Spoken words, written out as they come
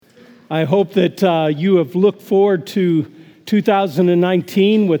I hope that you have looked forward to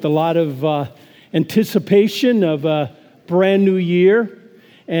 2019 with a lot of anticipation of a brand new year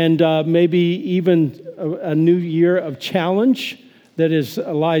and maybe even a new year of challenge that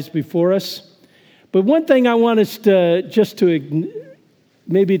lies before us. But one thing I want us to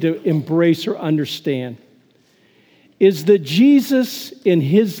embrace or understand is that Jesus in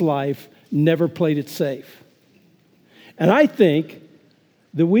his life never played it safe. And I think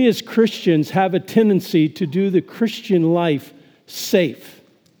that we as Christians have a tendency to do the Christian life safe.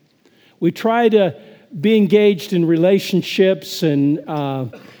 We try to be engaged in relationships and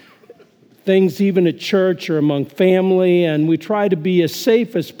things even at church or among family, and we try to be as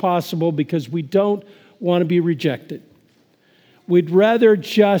safe as possible because we don't want to be rejected. We'd rather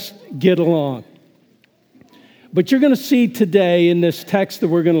just get along. But you're going to see today in this text that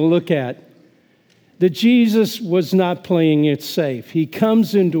we're going to look at that Jesus was not playing it safe. He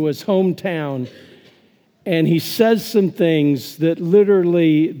comes into his hometown and he says some things that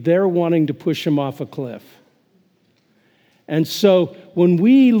literally they're wanting to push him off a cliff. And so when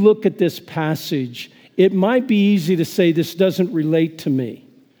we look at this passage, it might be easy to say this doesn't relate to me,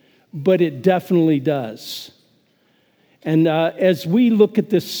 but it definitely does. And as we look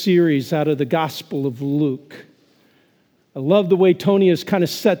at this series out of the Gospel of Luke, I love the way Tony has kind of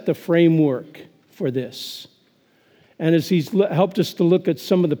set the framework for this. And as he's helped us to look at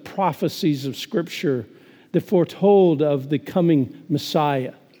some of the prophecies of Scripture that foretold of the coming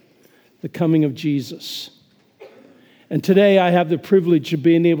Messiah, the coming of Jesus. And today I have the privilege of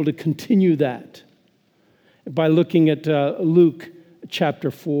being able to continue that by looking at Luke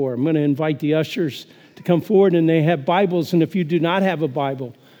chapter 4. I'm going to invite the ushers to come forward, and they have Bibles. And if you do not have a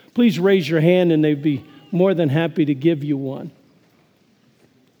Bible, please raise your hand and they'd be more than happy to give you one.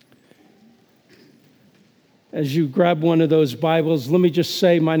 As you grab one of those Bibles, let me just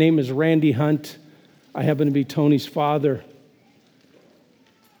say my name is Randy Hunt. I happen to be Tony's father.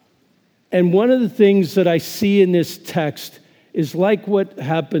 And one of the things that I see in this text is like what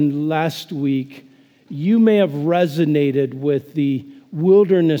happened last week. You may have resonated with the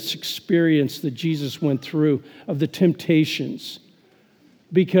wilderness experience that Jesus went through of the temptations.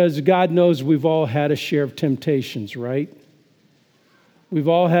 Because God knows we've all had a share of temptations, right? We've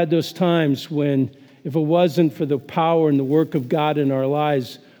all had those times when if it wasn't for the power and the work of God in our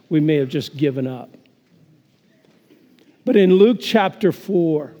lives, we may have just given up. But in Luke chapter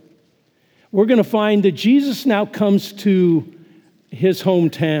 4, we're going to find that Jesus now comes to his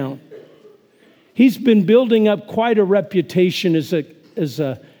hometown. He's been building up quite a reputation as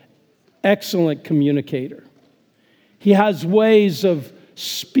an excellent communicator. He has ways of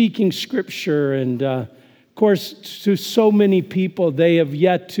speaking Scripture, and of course, to so many people, they have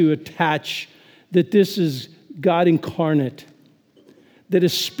yet to attach that this is God incarnate that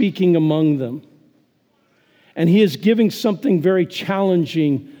is speaking among them. And he is giving something very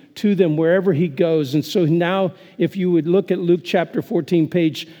challenging to them wherever he goes. And so now, if you would look at Luke chapter 14,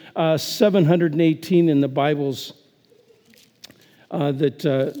 page 718 in the Bibles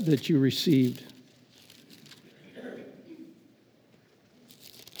that you received.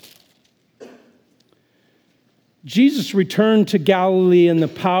 Jesus returned to Galilee in the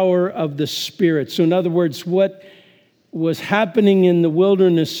power of the Spirit. So in other words, what was happening in the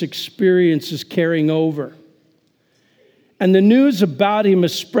wilderness experience is carrying over. And the news about him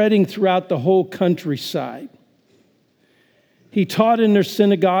is spreading throughout the whole countryside. He taught in their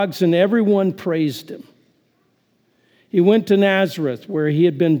synagogues and everyone praised him. He went to Nazareth where he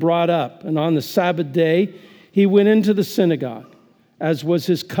had been brought up. And on the Sabbath day, he went into the synagogue as was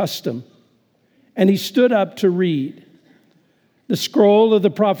his custom. And he stood up to read. The scroll of the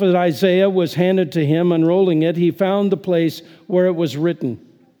prophet Isaiah was handed to him. Unrolling it, he found the place where it was written,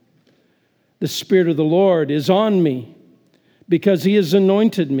 "The Spirit of the Lord is on me, because he has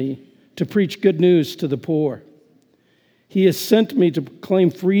anointed me to preach good news to the poor. He has sent me to proclaim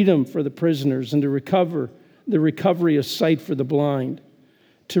freedom for the prisoners and to recover the recovery of sight for the blind,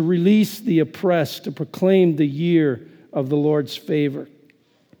 to release the oppressed, to proclaim the year of the Lord's favor."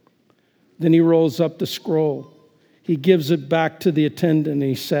 Then he rolls up the scroll. He gives it back to the attendant and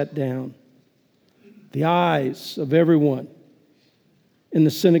he sat down. The eyes of everyone in the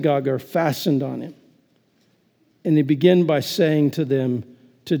synagogue are fastened on him. And they begin by saying to them,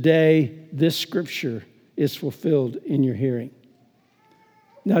 "Today this scripture is fulfilled in your hearing."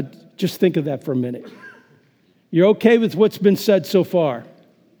 Now just think of that for a minute. You're okay with what's been said so far.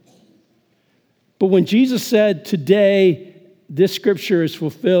 But when Jesus said, "Today this scripture is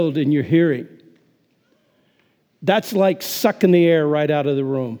fulfilled in your hearing," that's like sucking the air right out of the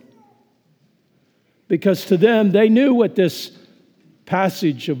room. Because to them, they knew what this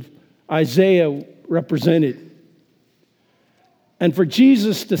passage of Isaiah represented. And for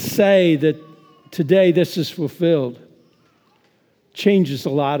Jesus to say that today this is fulfilled changes a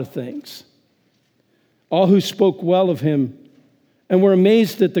lot of things. All who spoke well of him and were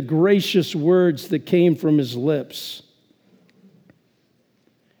amazed at the gracious words that came from his lips.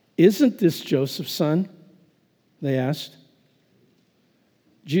 "Isn't this Joseph's son?" they asked.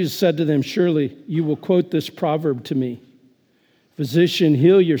 Jesus said to them, "Surely you will quote this proverb to me, 'Physician,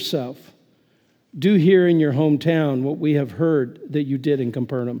 heal yourself. Do here in your hometown what we have heard that you did in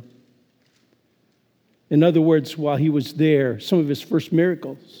Capernaum.'" In other words, while he was there, some of his first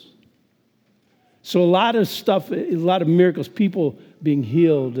miracles. So a lot of stuff, a lot of miracles, people being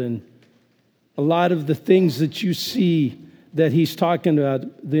healed, and a lot of the things that you see that he's talking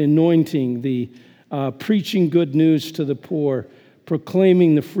about, the anointing, the preaching good news to the poor,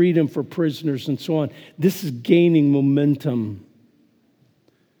 proclaiming the freedom for prisoners, and so on. This is gaining momentum.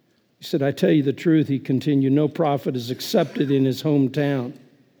 He said, "I tell you the truth," he continued, "no prophet is accepted in his hometown."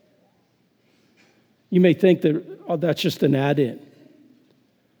 You may think that, oh, that's just an add-in.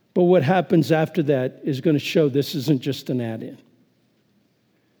 But what happens after that is going to show this isn't just an add-in.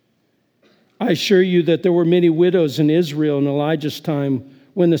 "I assure you that there were many widows in Israel in Elijah's time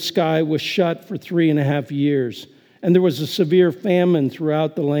when the sky was shut for 3.5 years, and there was a severe famine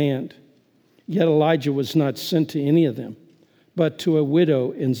throughout the land. Yet Elijah was not sent to any of them, but to a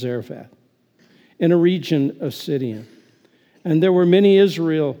widow in Zarephath, in a region of Sidon. And there were many in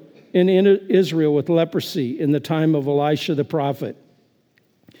Israel with leprosy in the time of Elisha the prophet.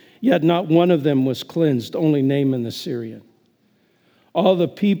 Yet not one of them was cleansed, only Naaman the Syrian. All the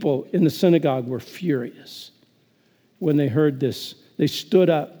people in the synagogue were furious when they heard this. They stood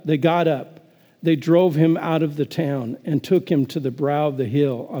up, they got up, they drove him out of the town and took him to the brow of the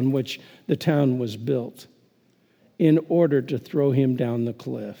hill on which the town was built, in order to throw him down the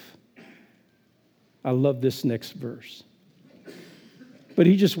cliff." I love this next verse. But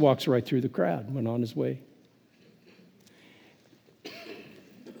he just walks right through the crowd and went on his way.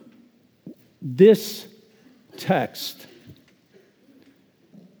 This text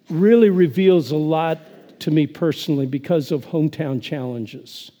really reveals a lot to me personally because of hometown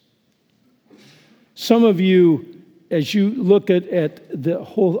challenges. Some of you, as you look at the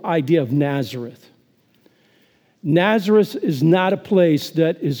whole idea of Nazareth, Nazareth is not a place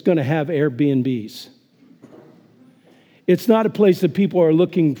that is going to have Airbnbs. It's not a place that people are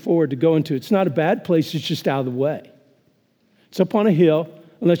looking forward to going to. It's not a bad place, it's just out of the way. It's up on a hill,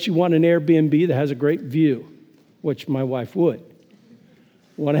 unless you want an Airbnb that has a great view, which my wife would.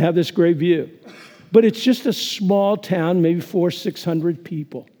 Want to have this great view. But it's just a small town, maybe 400-600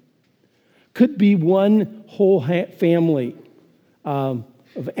 people. Could be one whole family of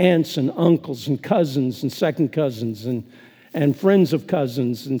aunts and uncles and cousins and second cousins and friends of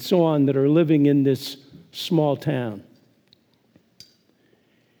cousins and so on that are living in this small town.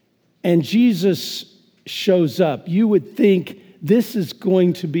 And Jesus shows up. You would think this is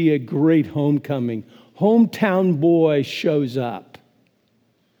going to be a great homecoming. Hometown boy shows up.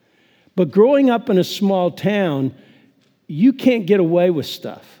 But growing up in a small town, you can't get away with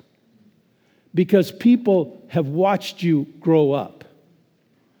stuff because people have watched you grow up.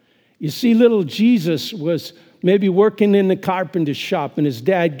 You see, little Jesus was maybe working in the carpenter's shop, and his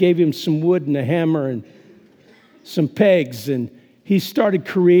dad gave him some wood and a hammer and some pegs, and he started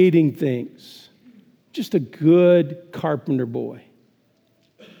creating things. Just a good carpenter boy.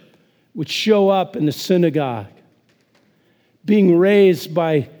 Would show up in the synagogue, being raised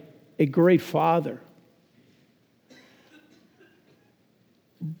by a great father.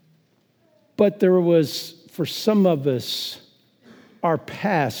 But there was, for some of us, our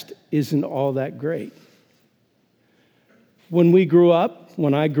past isn't all that great. When I grew up,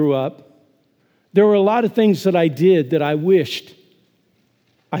 there were a lot of things that I did that I wished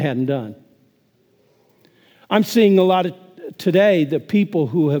I hadn't done. I'm seeing a lot of today the people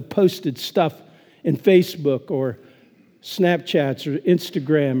who have posted stuff in Facebook or Snapchats or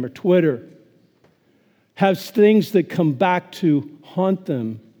Instagram or Twitter have things that come back to haunt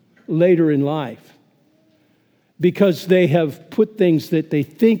them later in life because they have put things that they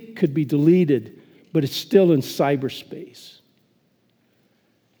think could be deleted, but it's still in cyberspace.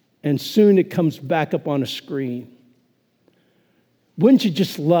 And soon it comes back up on a screen. Wouldn't you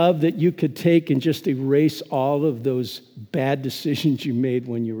just love that you could take and just erase all of those bad decisions you made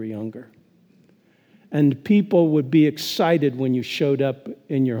when you were younger? And people would be excited when you showed up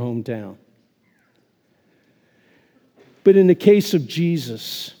in your hometown. But in the case of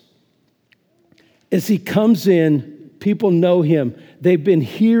Jesus, as he comes in, people know him. They've been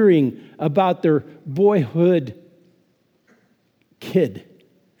hearing about their boyhood kid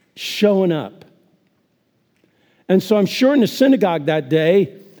showing up. And so I'm sure in the synagogue that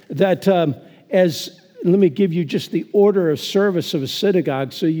day that let me give you just the order of service of a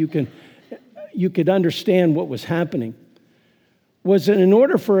synagogue so you could understand what was happening. Was that in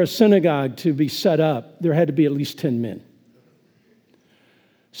order for a synagogue to be set up, there had to be at least 10 men.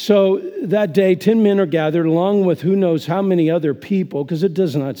 So that day, 10 men are gathered along with who knows how many other people, because it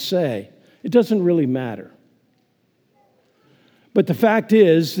does not say. It doesn't really matter. But the fact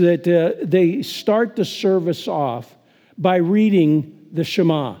is that they start the service off by reading the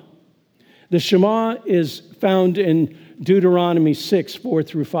Shema. The Shema is found in Deuteronomy 6, 4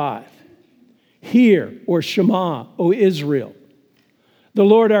 through 5. Hear, or Shema, O Israel. The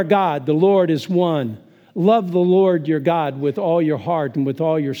Lord our God, the Lord is one. Love the Lord your God with all your heart and with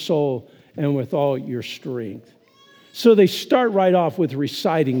all your soul and with all your strength. So they start right off with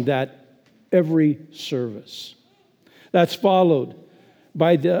reciting that every service. That's followed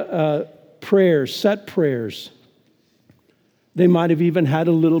by the prayers, set prayers. They might have even had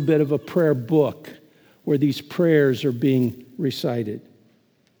a little bit of a prayer book where these prayers are being recited.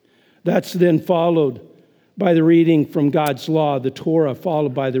 That's then followed by the reading from God's law, the Torah,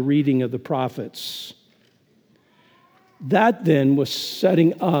 followed by the reading of the prophets. That then was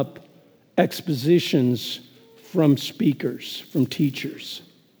setting up expositions from speakers, from teachers.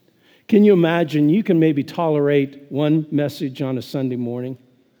 Can you imagine? You can maybe tolerate one message on a Sunday morning.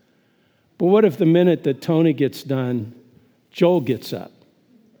 But what if the minute that Tony gets done, Joel gets up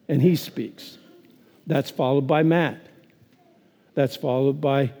and he speaks? That's followed by Matt. That's followed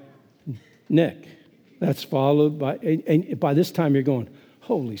by Nick. That's followed by, and by this time you're going,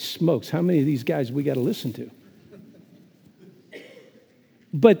 holy smokes, how many of these guys we got to listen to?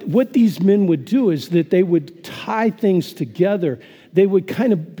 But what these men would do is that they would tie things together. They would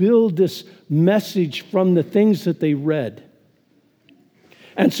kind of build this message from the things that they read.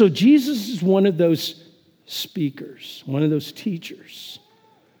 And so Jesus is one of those speakers, one of those teachers.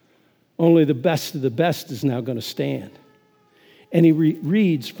 Only the best of the best is now going to stand. And he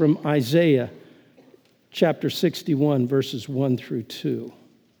reads from Isaiah chapter 61, verses 1 through 2.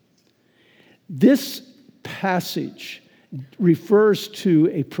 This passage refers to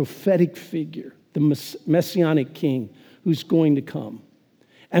a prophetic figure, the messianic king who's going to come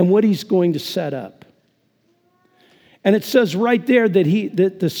and what he's going to set up. And it says right there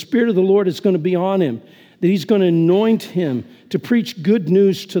that the Spirit of the Lord is going to be on him, that he's going to anoint him to preach good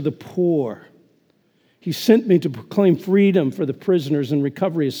news to the poor. He sent me to proclaim freedom for the prisoners and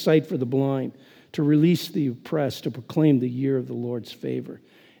recovery of sight for the blind, to release the oppressed, to proclaim the year of the Lord's favor.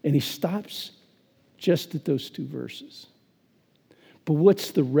 And he stops just at those two verses. But what's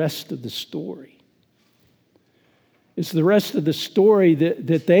the rest of the story? It's the rest of the story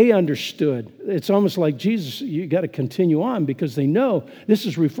that they understood. It's almost like Jesus, you got to continue on because they know this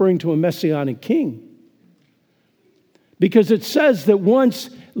is referring to a messianic king. Because it says that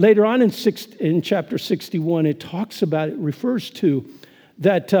once, later on in chapter 61, it talks about, it refers to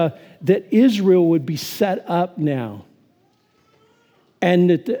that Israel would be set up now.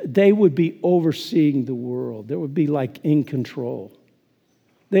 And that they would be overseeing the world. They would be like in control.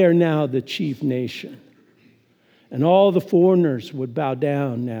 They are now the chief nation. And all the foreigners would bow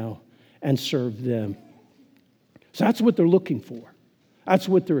down now and serve them. So that's what they're looking for. That's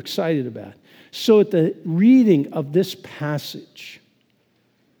what they're excited about. So at the reading of this passage,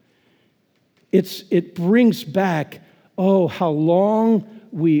 it brings back, how long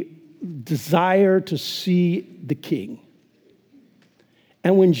we desire to see the King.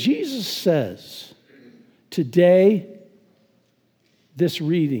 And when Jesus says, today, this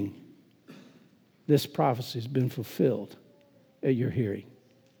reading, this prophecy has been fulfilled at your hearing.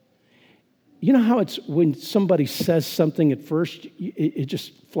 You know how it's when somebody says something at first, it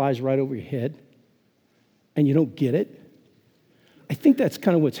just flies right over your head and you don't get it? I think that's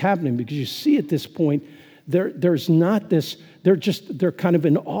kind of what's happening because you see at this point, there's not this, they're kind of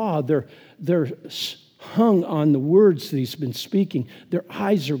in awe. They're hung on the words that he's been speaking. Their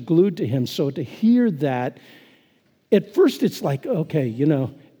eyes are glued to him. So to hear that, at first it's like, okay,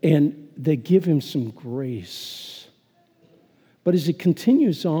 and they give him some grace. But as he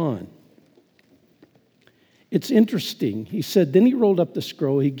continues on, it's interesting. He said, then he rolled up the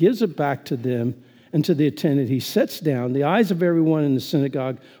scroll. He gives it back to them and to the attendant. He sits down. The eyes of everyone in the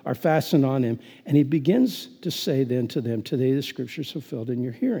synagogue are fastened on him. And he begins to say then to them, today the scriptures fulfilled in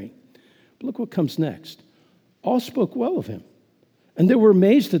your hearing. But look what comes next. All spoke well of him. And they were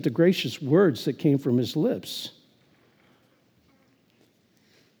amazed at the gracious words that came from his lips.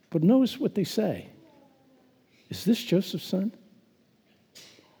 But notice what they say. Is this Joseph's son?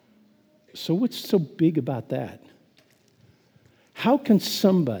 So what's so big about that? How can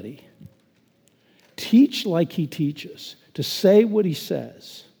somebody teach like he teaches, to say what he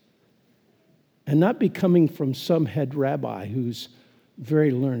says, and not be coming from some head rabbi who's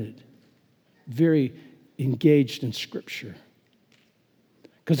very learned, very engaged in Scripture?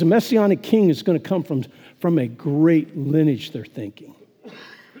 Because a Messianic king is going to come from a great lineage, they're thinking.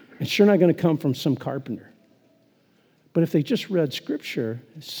 It's sure not going to come from some carpenter. But if they just read Scripture,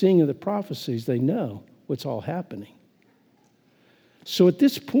 seeing the prophecies, they know what's all happening. So at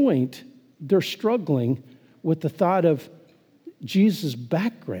this point, they're struggling with the thought of Jesus'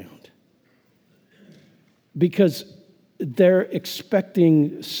 background because they're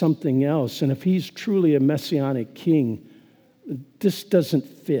expecting something else. And if he's truly a Messianic king, this doesn't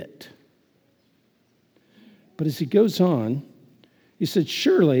fit. But as he goes on, he said,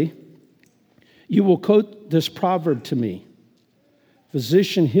 surely you will quote this proverb to me.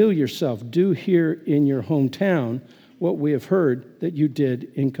 Physician, heal yourself. Do here in your hometown what we have heard that you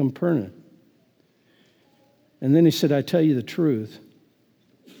did in Capernaum. And then he said, I tell you the truth.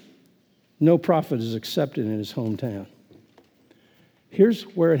 No prophet is accepted in his hometown. Here's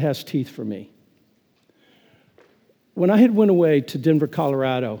where it has teeth for me. When I had went away to Denver,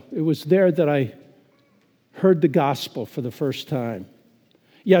 Colorado, it was there that I heard the gospel for the first time.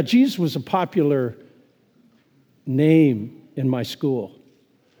 Yeah, Jesus was a popular name in my school.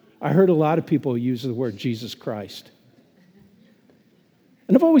 I heard a lot of people use the word Jesus Christ.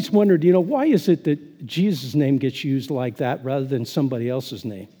 And I've always wondered, why is it that Jesus' name gets used like that rather than somebody else's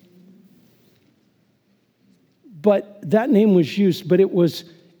name? But that name was used, but it was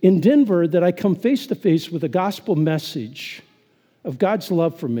in Denver that I come face to face with a gospel message of God's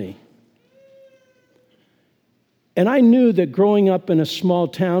love for me. And I knew that growing up in a small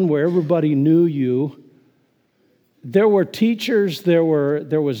town where everybody knew you, there were teachers, there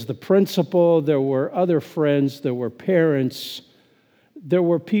was the principal, there were other friends, there were parents, there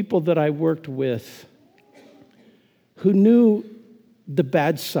were people that I worked with who knew the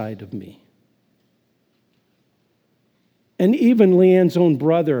bad side of me. And even Leanne's own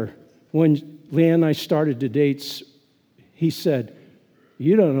brother, when Leanne and I started to date, he said,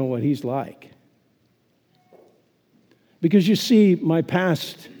 you don't know what he's like. Because you see, my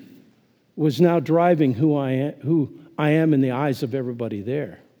past was now driving who I am in the eyes of everybody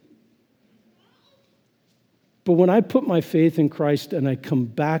there. But when I put my faith in Christ and I come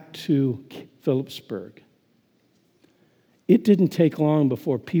back to Phillipsburg, it didn't take long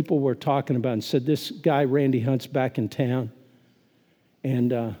before people were talking about and said, this guy, Randy Hunt's back in town,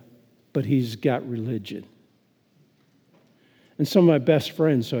 but he's got religion. And some of my best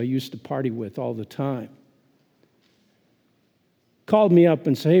friends who I used to party with all the time called me up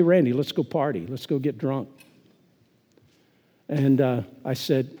and said, hey, Randy, let's go party. Let's go get drunk. And I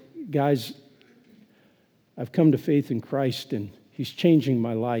said, guys, I've come to faith in Christ, and he's changing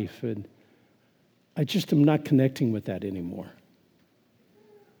my life, and I just am not connecting with that anymore.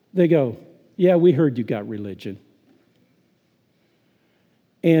 They go, yeah, we heard you got religion.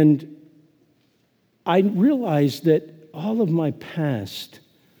 And I realized that all of my past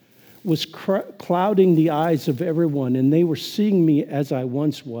was clouding the eyes of everyone, and they were seeing me as I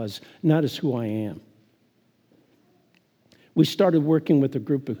once was, not as who I am. We started working with a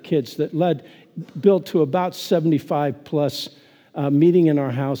group of kids that built to about 75 plus, meeting in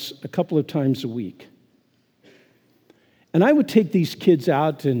our house a couple of times a week. And I would take these kids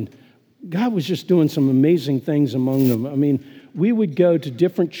out, and God was just doing some amazing things among them. I mean, we would go to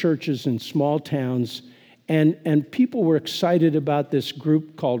different churches in small towns, and people were excited about this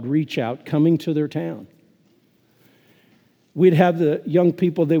group called Reach Out coming to their town. We'd have the young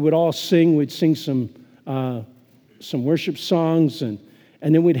people, they would all sing. We'd sing some worship songs, and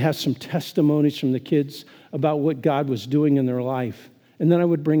then we'd have some testimonies from the kids about what God was doing in their life. And then I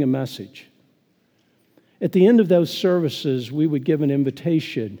would bring a message. At the end of those services, we would give an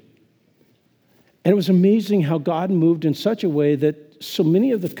invitation. And it was amazing how God moved in such a way that so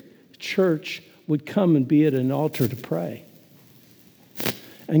many of the church would come and be at an altar to pray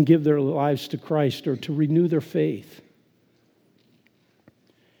and give their lives to Christ or to renew their faith.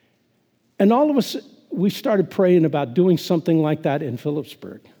 And all of us, we started praying about doing something like that in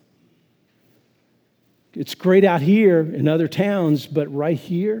Phillipsburg. It's great out here in other towns, but right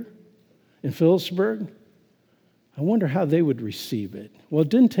here in Phillipsburg, I wonder how they would receive it. Well, it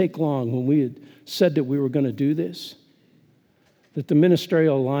didn't take long when we had said that we were going to do this, that the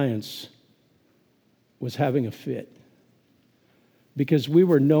Ministerial Alliance was having a fit because we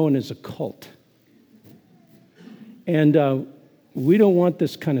were known as a cult. And we don't want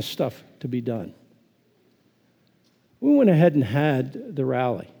this kind of stuff to be done. We went ahead and had the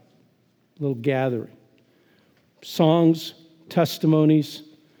rally, a little gathering. Songs, testimonies.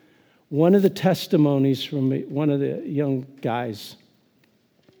 One of the testimonies from one of the young guys,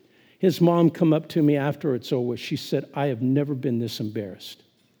 his mom come up to me after it's over. She said, I have never been this embarrassed.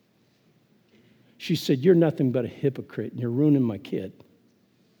 She said, you're nothing but a hypocrite, and you're ruining my kid.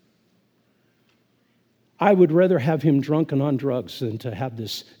 I would rather have him drunk and on drugs than to have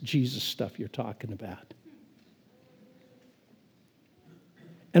this Jesus stuff you're talking about.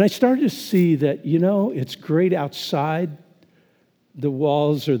 And I started to see that, it's great outside the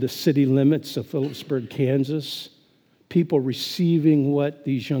walls or the city limits of Phillipsburg, Kansas, people receiving what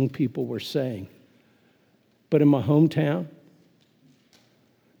these young people were saying. But in my hometown,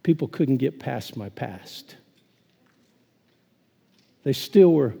 people couldn't get past my past. They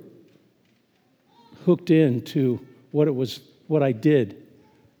still were hooked into what I did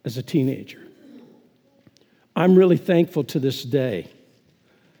as a teenager. I'm really thankful to this day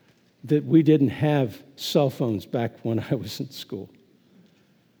that we didn't have cell phones back when I was in school.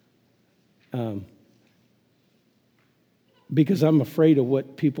 Because I'm afraid of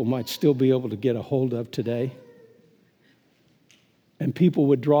what people might still be able to get a hold of today. And people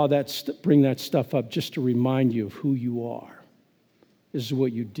would bring that stuff up just to remind you of who you are. This is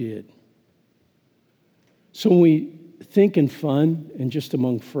what you did. So when we think in fun and just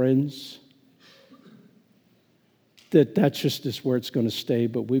among friends, that's just where it's going to stay,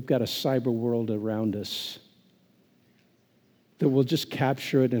 but we've got a cyber world around us that will just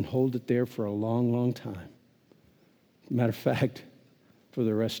capture it and hold it there for a long, long time. Matter of fact, for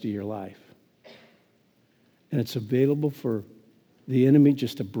the rest of your life. And it's available for the enemy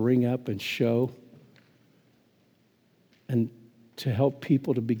just to bring up and show and to help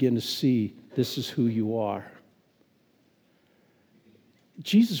people to begin to see this is who you are.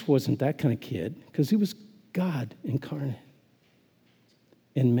 Jesus wasn't that kind of kid because he was God incarnate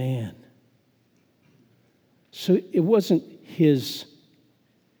in man. So it wasn't his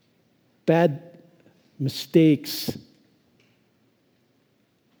bad mistakes.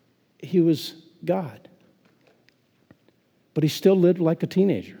 He was God. But he still lived like a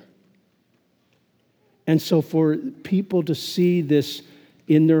teenager. And so for people to see this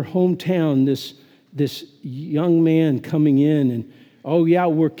in their hometown, this young man coming in and, oh yeah,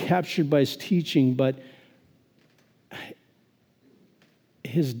 we're captured by his teaching, but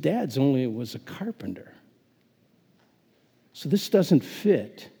his dad's only was a carpenter. So this doesn't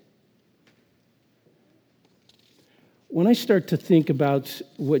fit. When I start to think about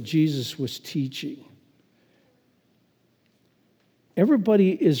what Jesus was teaching,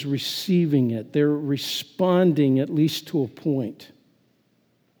 everybody is receiving it. They're responding at least to a point.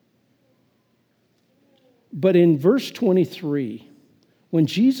 But in verse 23, when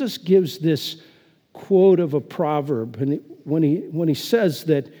Jesus gives this quote of a proverb, and when he says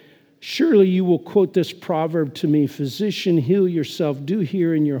that, surely you will quote this proverb to me, physician, heal yourself, do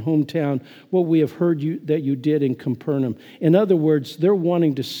here in your hometown what we have heard that you did in Capernaum. In other words, they're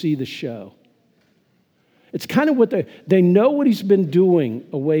wanting to see the show. It's kind of what they know what he's been doing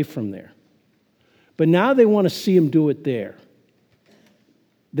away from there. But now they want to see him do it there.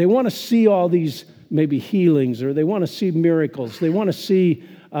 They want to see all these maybe healings, or they want to see miracles. They want to see,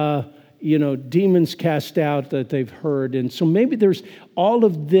 demons cast out that they've heard. And so maybe there's all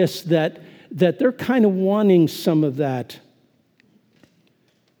of this that they're kind of wanting some of that.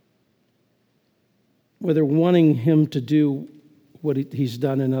 Where they're wanting him to do what he's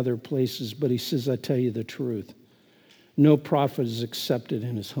done in other places. But he says, I tell you the truth. No prophet is accepted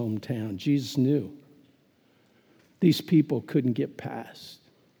in his hometown. Jesus knew these people couldn't get past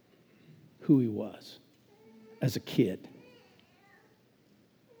who he was as a kid.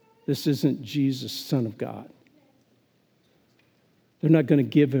 This isn't Jesus, Son of God. They're not going to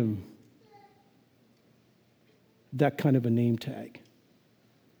give him that kind of a name tag.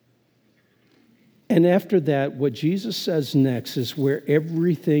 And after that, what Jesus says next is where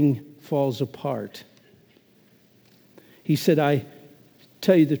everything falls apart. He said, I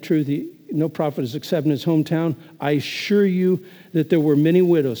tell you the truth, no prophet is accepted in his hometown. I assure you that there were many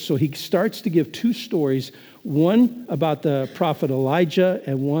widows. So he starts to give two stories, one about the prophet Elijah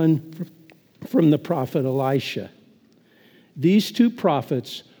and one from the prophet Elisha. These two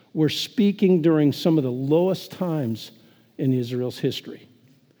prophets were speaking during some of the lowest times in Israel's history.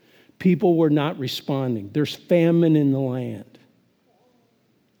 People were not responding. There's famine in the land.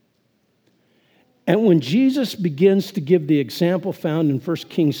 And when Jesus begins to give the example found in 1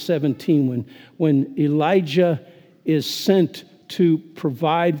 Kings 17, when Elijah is sent to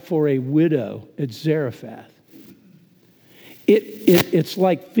provide for a widow at Zarephath, it's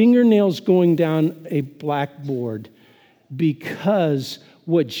like fingernails going down a blackboard, because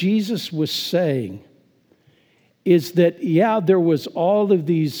what Jesus was saying is that, yeah, there was all of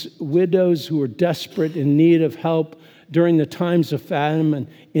these widows who were desperate in need of help during the times of famine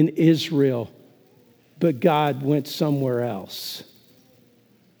in Israel, but God went somewhere else.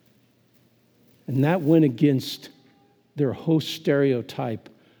 And that went against their whole stereotype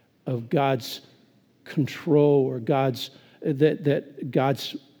of God's control or God's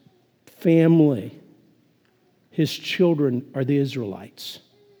family, his children are the Israelites.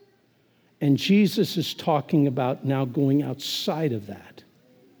 And Jesus is talking about now going outside of that.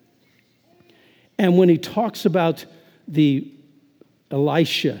 And when he talks about the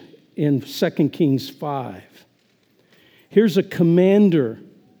Elisha in 2 Kings 5, here's a commander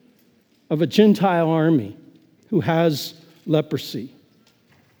of a Gentile army who has leprosy.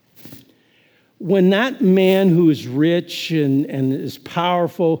 When that man who is rich and is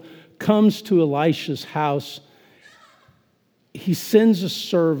powerful comes to Elisha's house, he sends a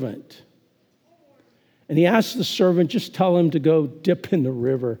servant. And he asks the servant, just tell him to go dip in the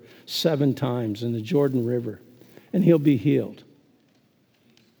river 7 times, in the Jordan River, and he'll be healed.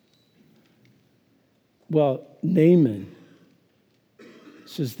 Well, Naaman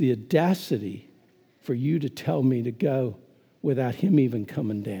says, the audacity for you to tell me to go without him even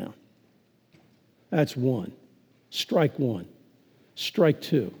coming down. That's one. Strike one. Strike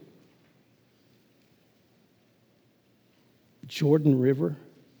two. Jordan River,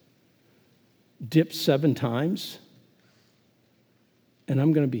 dip 7 times, and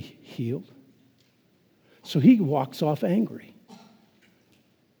I'm going to be healed. So he walks off angry.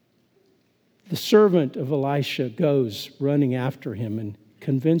 The servant of Elisha goes running after him and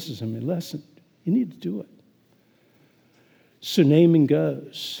convinces him, listen, you need to do it. So Naaman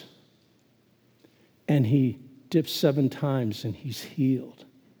goes, and he dips 7 times, and he's healed.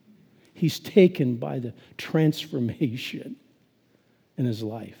 He's taken by the transformation in his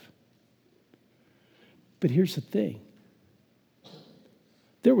life. But here's the thing.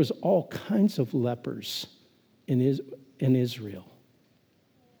 There was all kinds of lepers in Israel.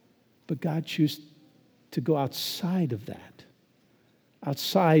 But God chose to go outside of that,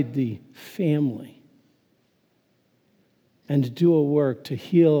 outside the family, and to do a work to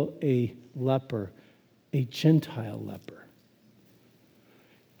heal a leper, a Gentile leper.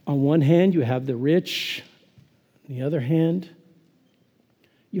 On one hand, you have the rich. On the other hand,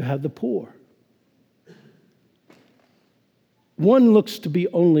 you have the poor. One looks to be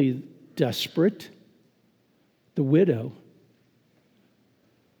only desperate, the widow.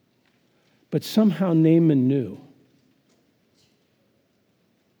 But somehow Naaman knew,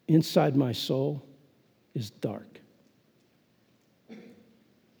 inside my soul is dark.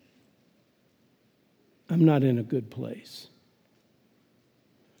 I'm not in a good place.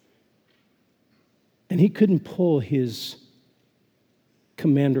 And he couldn't pull his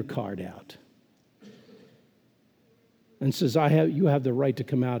commander card out and says, you have the right to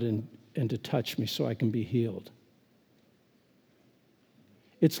come out and to touch me so I can be healed.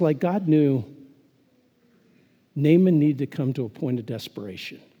 It's like God knew Naaman needed to come to a point of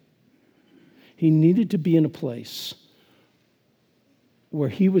desperation. He needed to be in a place where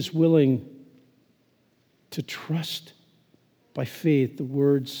he was willing to trust by faith the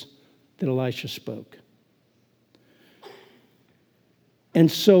words that Elisha spoke. And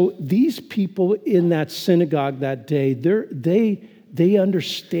so these people in that synagogue that day, they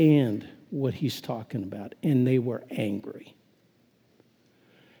understand what he's talking about, and they were angry.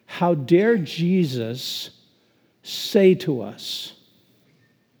 How dare Jesus say to us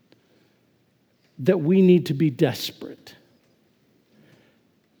that we need to be desperate?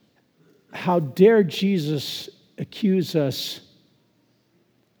 How dare Jesus accuse us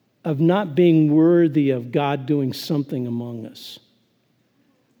of not being worthy of God doing something among us?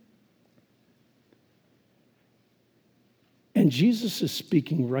 And Jesus is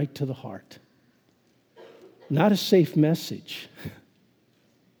speaking right to the heart. Not a safe message.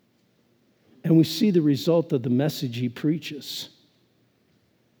 And we see the result of the message he preaches.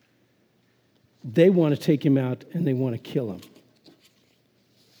 They want to take him out and they want to kill him.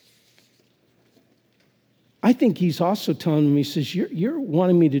 I think he's also telling them, he says, you're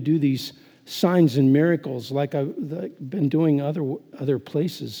wanting me to do these signs and miracles like I've been doing other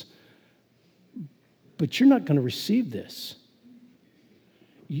places, but you're not going to receive this.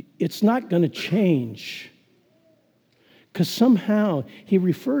 It's not going to change. Because somehow he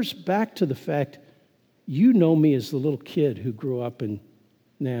refers back to the fact, you know me as the little kid who grew up in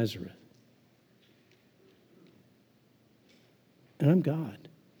Nazareth. And I'm God.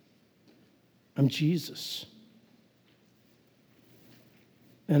 I'm Jesus.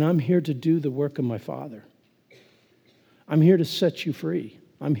 And I'm here to do the work of my Father. I'm here to set you free.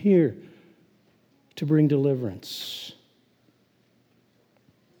 I'm here to bring deliverance.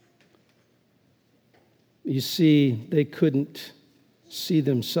 You see, they couldn't see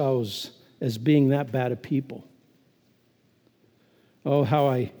themselves as being that bad a people. Oh, how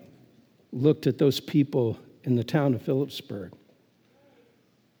I looked at those people in the town of Phillipsburg,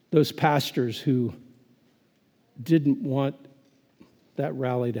 those pastors who didn't want that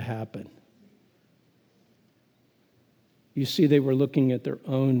rally to happen. You see, they were looking at their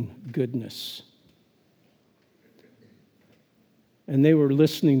own goodness. And they were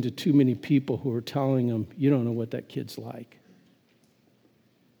listening to too many people who were telling them, you don't know what that kid's like.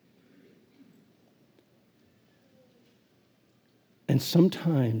 And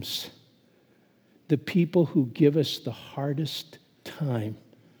sometimes the people who give us the hardest time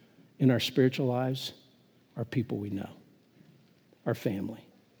in our spiritual lives are people we know, our family.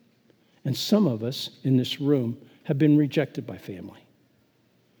 And some of us in this room have been rejected by family.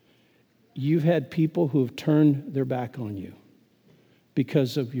 You've had people who have turned their back on you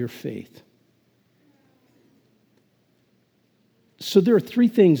because of your faith. So there are three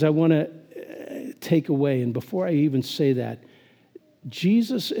things I want to take away. And before I even say that,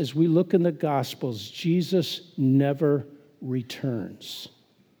 Jesus, as we look in the Gospels, Jesus never returns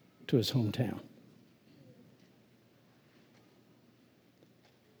to his hometown.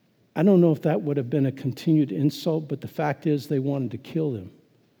 I don't know if that would have been a continued insult, but the fact is they wanted to kill him.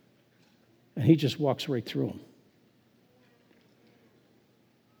 And he just walks right through them.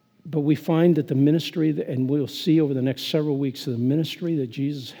 But we find that the ministry, and we'll see over the next several weeks, the ministry that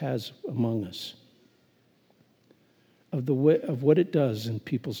Jesus has among us, of what it does in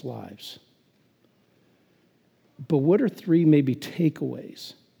people's lives. But what are three maybe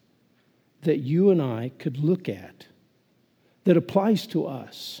takeaways that you and I could look at that applies to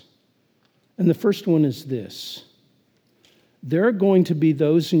us? And the first one is this: there are going to be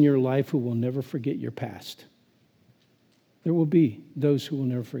those in your life who will never forget your past. There will be those who will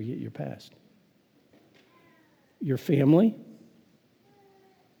never forget your past. Your family,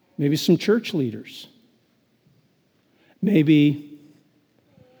 maybe some church leaders, maybe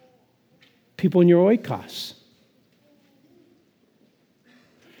people in your oikos.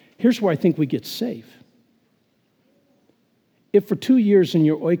 Here's where I think we get safe. If for 2 years in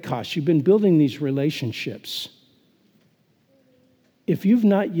your oikos you've been building these relationships, if you've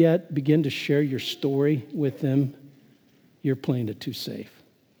not yet begun to share your story with them, you're playing it too safe.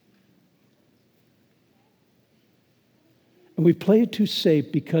 And we play it too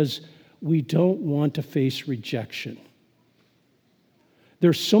safe because we don't want to face rejection.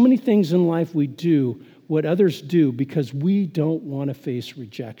 There's so many things in life we do, what others do, because we don't want to face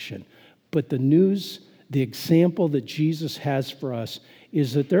rejection. But the news, the example that Jesus has for us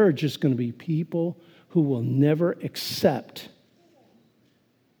is that there are just going to be people who will never accept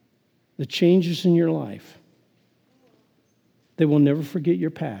the changes in your life. They will never forget your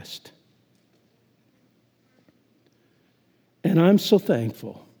past. And I'm so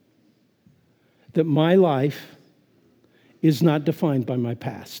thankful that my life is not defined by my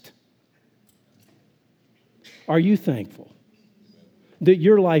past. Are you thankful that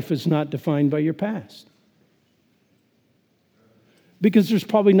your life is not defined by your past? Because there's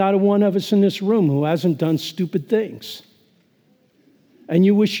probably not a one of us in this room who hasn't done stupid things. And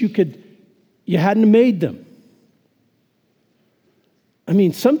you wish you hadn't made them. I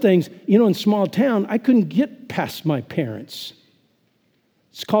mean, some things, in small town, I couldn't get past my parents.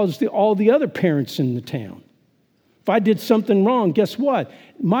 It's caused all the other parents in the town. If I did something wrong, guess what?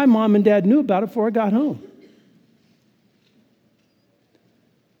 My mom and dad knew about it before I got home.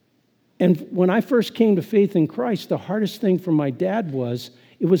 And when I first came to faith in Christ, the hardest thing for my dad was,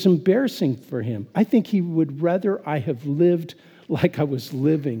 it was embarrassing for him. I think he would rather I have lived like I was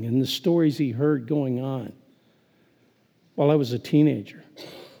living and the stories he heard going on while I was a teenager.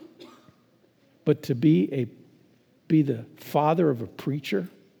 But to be the father of a preacher,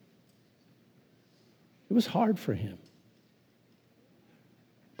 it was hard for him.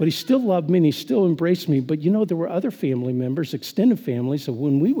 But he still loved me and he still embraced me. But there were other family members, extended families, so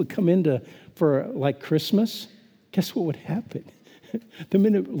when we would come for Christmas, guess what would happen? The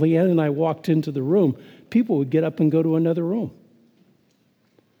minute Leanne and I walked into the room, people would get up and go to another room.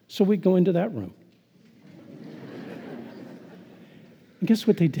 So we'd go into that room. And guess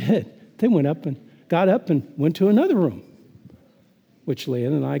what they did? They got up and went to another room, which Leanne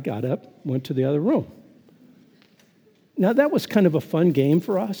and I got up, went to the other room. Now, that was kind of a fun game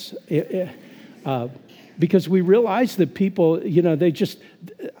for us because we realized that people,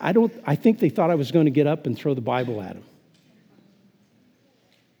 I think they thought I was going to get up and throw the Bible at them.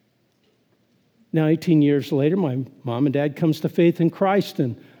 Now, 18 years later, my mom and dad comes to faith in Christ,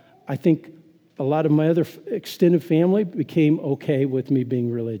 and I think a lot of my other extended family became okay with me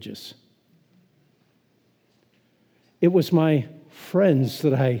being religious. It was my friends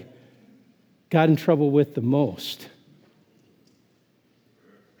that I got in trouble with the most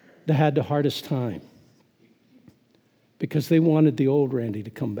that had the hardest time because they wanted the old Randy to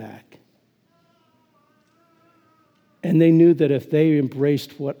come back. And they knew that if they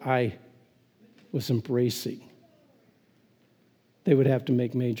embraced what I was embracing, they would have to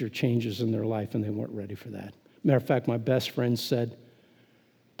make major changes in their life, and they weren't ready for that. Matter of fact, my best friend said,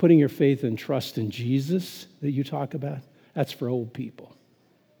 putting your faith and trust in Jesus that you talk about, that's for old people.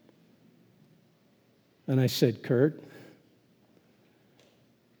 And I said, Kurt,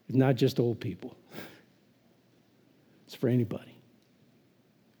 it's not just old people. It's for anybody.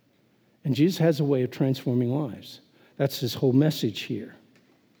 And Jesus has a way of transforming lives. That's his whole message here.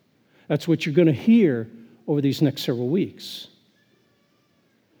 That's what you're going to hear over these next several weeks.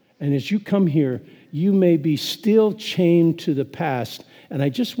 And as you come here, you may be still chained to the past. And I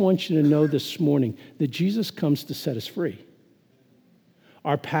just want you to know this morning that Jesus comes to set us free.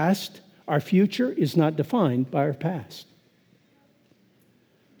 Our past, our future is not defined by our past.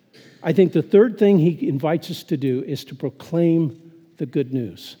 I think the third thing he invites us to do is to proclaim the good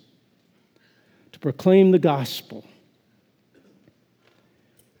news, to proclaim the gospel,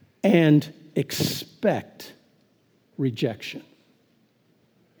 and expect rejection.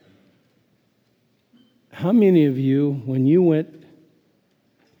 How many of you, when you went,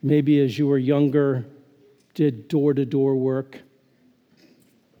 maybe as you were younger, did door-to-door work,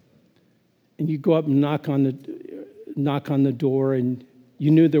 and you go up and knock on the door, and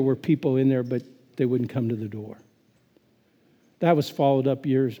you knew there were people in there, but they wouldn't come to the door? That was followed up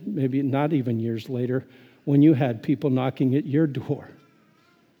years, maybe not even years later, when you had people knocking at your door,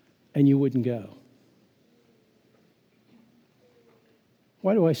 and you wouldn't go.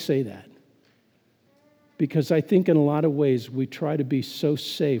 Why do I say that? Because I think in a lot of ways we try to be so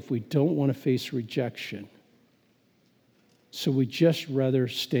safe, we don't want to face rejection. So we just rather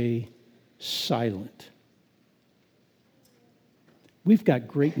stay silent. We've got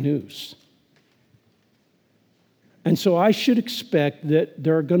great news. And so I should expect that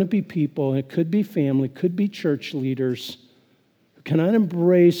there are going to be people, and it could be family, could be church leaders, who cannot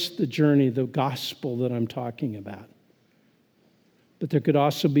embrace the journey, the gospel that I'm talking about. But there could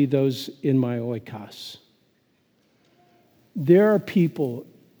also be those in my oikos. There are people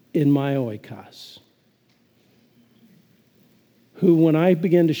in my oikos who, when I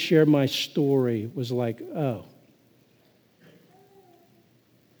began to share my story, was like, oh.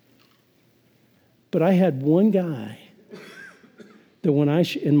 But I had one guy that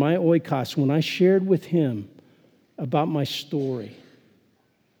in my oikos, when I shared with him about my story,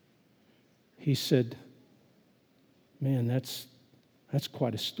 he said, man, that's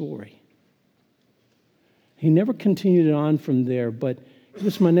quite a story. He never continued it on from there, but he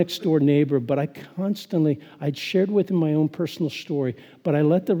was my next door neighbor, but I'd shared with him my own personal story, but I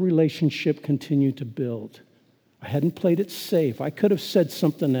let the relationship continue to build. I hadn't played it safe. I could have said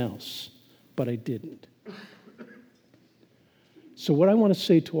something else, but I didn't. So what I want to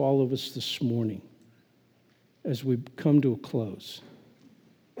say to all of us this morning, as we come to a close,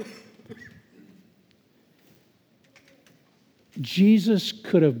 Jesus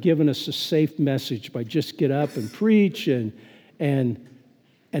could have given us a safe message by just get up and preach, and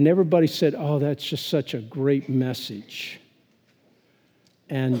everybody said, oh, that's just such a great message.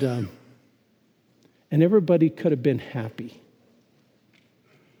 And everybody could have been happy.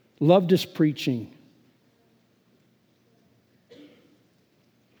 Loved his preaching.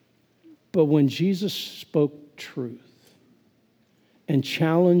 But when Jesus spoke truth and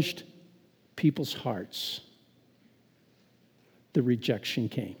challenged people's hearts, the rejection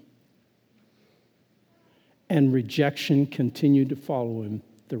came. And rejection continued to follow him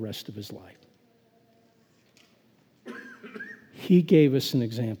the rest of his life. He gave us an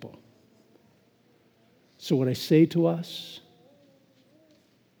example. So what I say to us,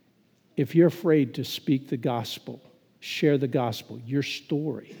 if you're afraid to speak the gospel, share the gospel, your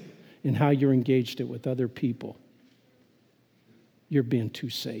story, and how you're engaged it with other people, you're being too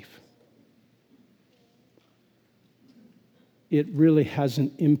safe. It really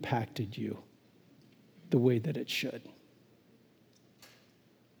hasn't impacted you the way that it should.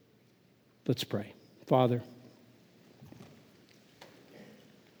 Let's pray. Father,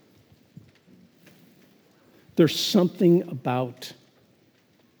 there's something about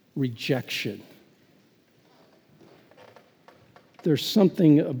rejection. There's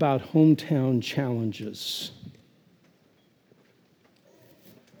something about hometown challenges.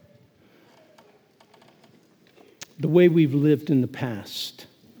 The way we've lived in the past.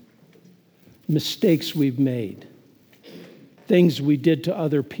 mistakes we've made, things we did to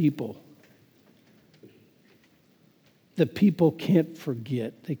other people that people can't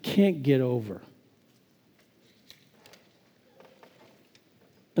forget, they can't get over.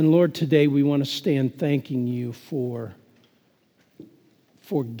 And Lord, today we want to stand thanking you for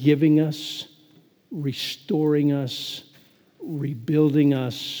forgiving us, restoring us, rebuilding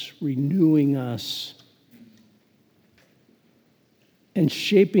us, renewing us, and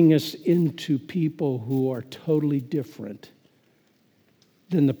shaping us into people who are totally different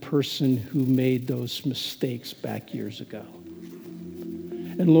than the person who made those mistakes back years ago.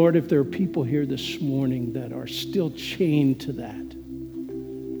 And Lord, if there are people here this morning that are still chained to that,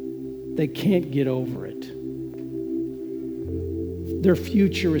 they can't get over it. Their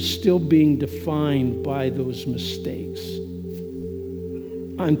future is still being defined by those mistakes.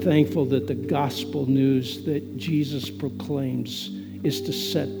 I'm thankful that the gospel news that Jesus proclaims is to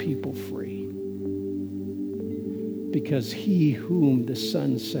set people free. Because he whom the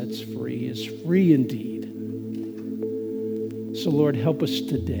Son sets free is free indeed. So Lord, help us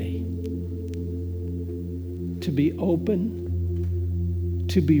today to be open,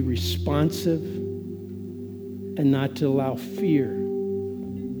 to be responsive, and not to allow fear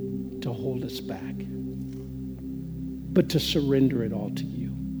to hold us back, but to surrender it all to you.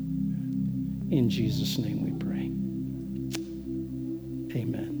 In Jesus' name we pray.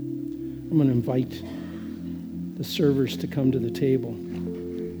 Amen. I'm going to invite the servers to come to the table.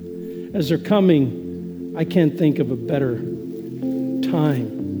 As they're coming, I can't think of a better time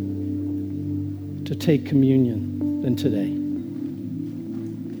to take communion than today.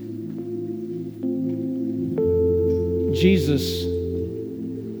 Jesus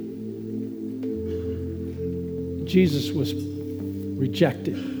was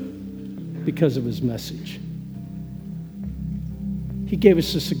rejected because of his message. He gave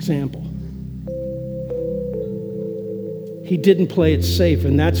us this example. He didn't play it safe,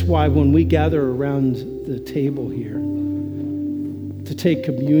 and that's why when we gather around the table here to take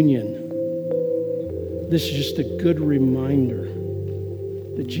communion, this is just a good reminder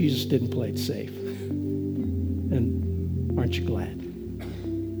that Jesus didn't play it safe. And aren't you glad?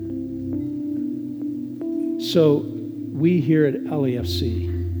 So we here at LAFC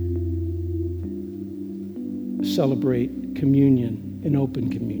celebrate communion and open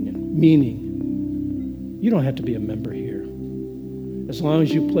communion, meaning you don't have to be a member here. As long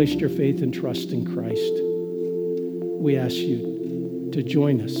as you placed your faith and trust in Christ, we ask you to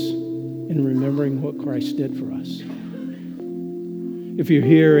join us in remembering what Christ did for us. If you're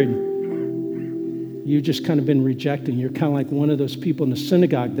here and you've just kind of been rejecting, you're kind of like one of those people in the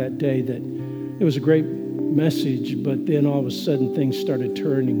synagogue that day that it was a great message, but then all of a sudden things started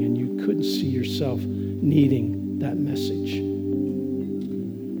turning and you couldn't see yourself needing that message,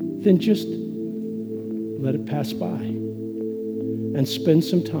 then just let it pass by and spend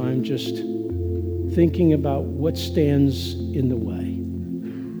some time just thinking about what stands in the way.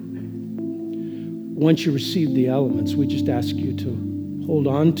 Once you receive the elements, we just ask you to hold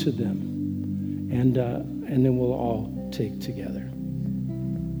on to them, and then we'll all take together.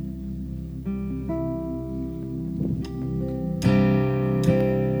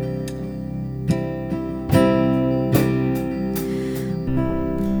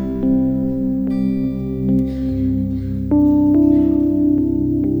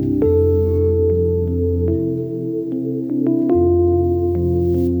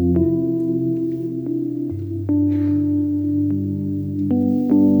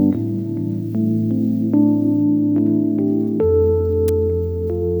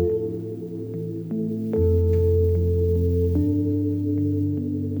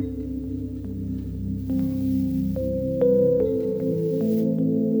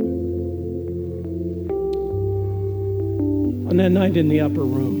 On that night in the upper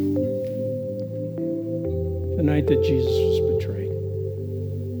room, the night that Jesus was betrayed,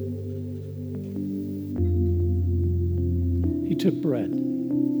 he took bread.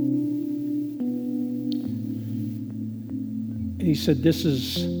 And he said, "This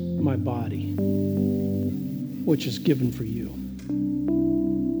is my body, which is given for you.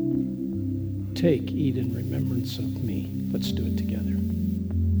 Take, eat in remembrance of me." Let's do it together.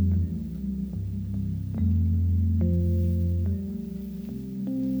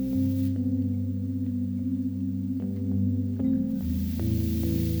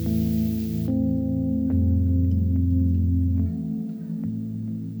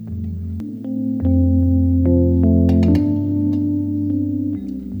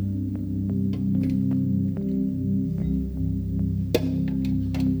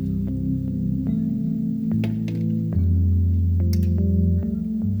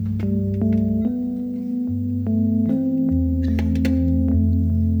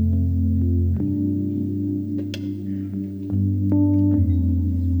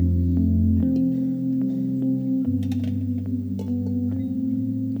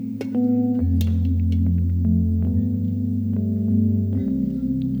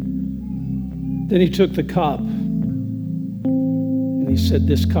 Then he took the cup and he said,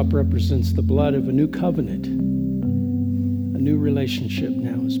 this cup represents the blood of a new covenant. A new relationship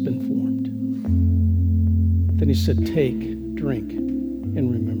now has been formed. Then he said, take, drink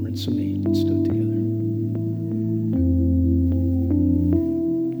in remembrance of me. Let's do it together.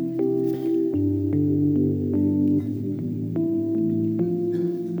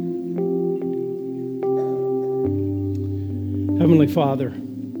 Heavenly Father,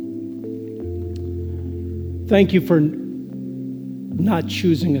 thank you for not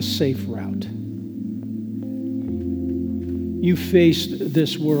choosing a safe route. You faced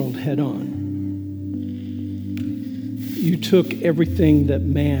this world head on. You took everything that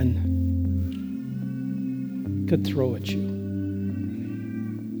man could throw at you.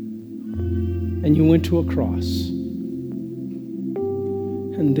 And you went to a cross.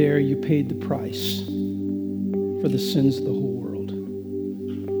 And there you paid the price for the sins of the whole world.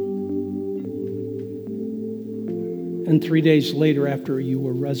 And 3 days later, after you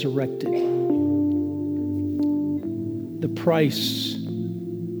were resurrected, the price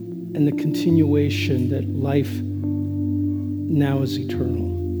and the continuation that life now is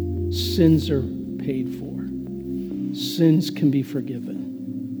eternal. Sins are paid for. Sins can be forgiven.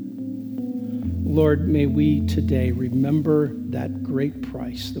 Lord, may we today remember that great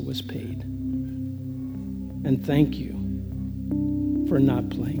price that was paid. And thank you for not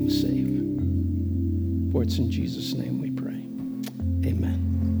playing safe. For it's in Jesus' name we pray. Amen.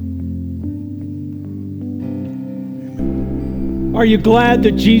 Are you glad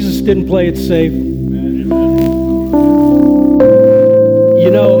that Jesus didn't play it safe? You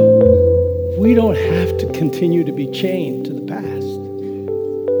know, we don't have to continue to be chained to the past.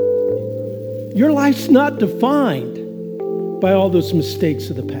 Your life's not defined by all those mistakes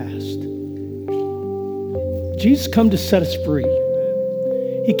of the past. Jesus came to set us free.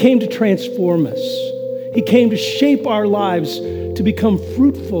 He came to transform us. He came to shape our lives to become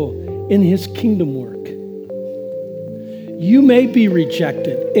fruitful in his kingdom work. You may be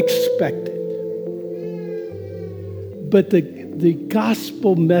rejected, expected, but the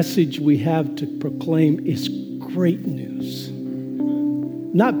gospel message we have to proclaim is great news.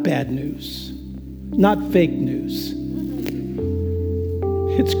 Not bad news, not fake news.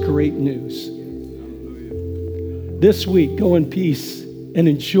 It's great news. This week, go in peace and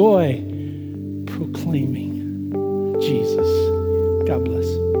enjoy proclaiming